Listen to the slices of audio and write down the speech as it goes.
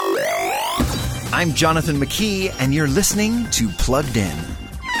I'm Jonathan McKee, and you're listening to Plugged In.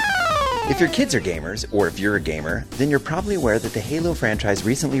 If your kids are gamers, or if you're a gamer, then you're probably aware that the Halo franchise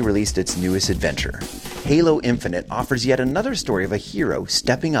recently released its newest adventure. Halo Infinite offers yet another story of a hero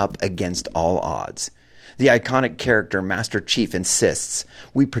stepping up against all odds. The iconic character Master Chief insists,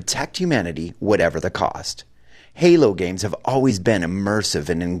 "We protect humanity, whatever the cost." Halo games have always been immersive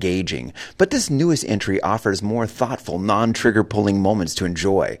and engaging, but this newest entry offers more thoughtful, non-trigger-pulling moments to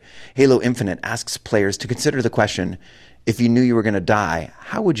enjoy. Halo Infinite asks players to consider the question, if you knew you were going to die,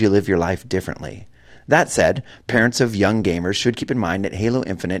 how would you live your life differently? That said, parents of young gamers should keep in mind that Halo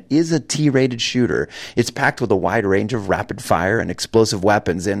Infinite is a T-rated shooter. It's packed with a wide range of rapid-fire and explosive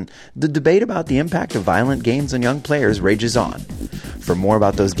weapons, and the debate about the impact of violent games on young players rages on. For more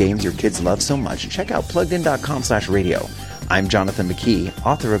about those games your kids love so much, check out PluggedIn.com/radio. I'm Jonathan McKee,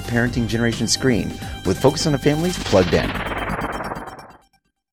 author of Parenting Generation Screen, with Focus on the Family's Plugged In.